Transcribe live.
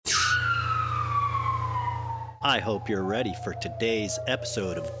I hope you're ready for today's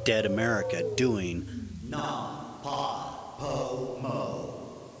episode of Dead America doing NaPodPoMo.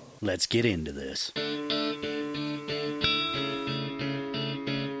 Let's get into this.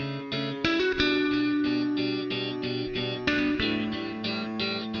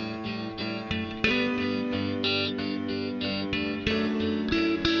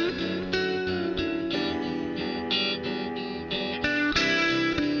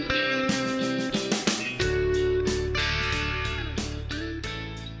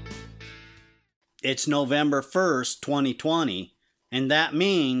 It's November 1st, 2020, and that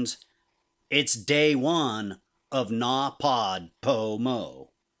means it's day one of NaPodPoMo.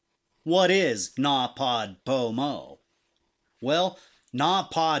 What is NaPodPoMo? Well,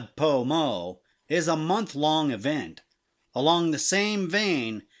 NaPodPoMo is a month-long event along the same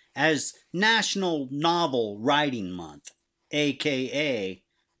vein as National Novel Writing Month, aka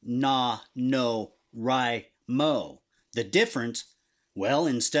NaNoWriMo. The difference, well,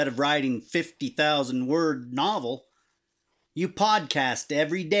 instead of writing 50,000-word novel, you podcast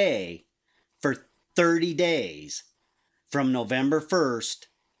every day for 30 days from November 1st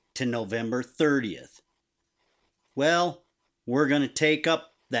to November 30th. Well, we're going to take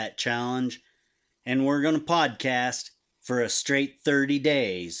up that challenge and we're going to podcast for a straight 30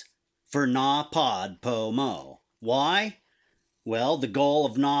 days for NaPodPoMo. Why? Well, the goal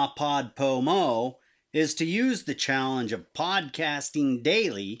of NaPodPoMo is to use the challenge of podcasting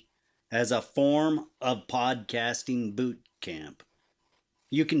daily as a form of podcasting boot camp.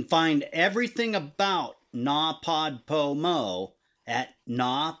 You can find everything about NaPodPoMo at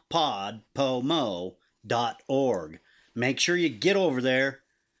NaPodPoMo.org. Make sure you get over there,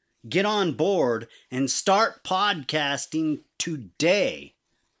 get on board, and start podcasting today.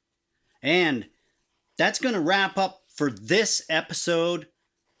 And that's going to wrap up for this episode.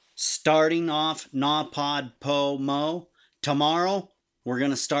 Starting off NaPodPoMo. Tomorrow, we're going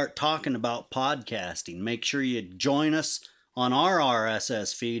to start talking about podcasting. Make sure you join us on our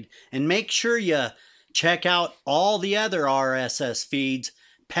RSS feed, and make sure you check out all the other RSS feeds.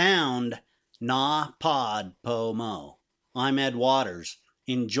 Pound NaPodPoMo. I'm Ed Waters.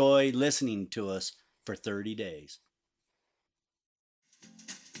 Enjoy listening to us for 30 days.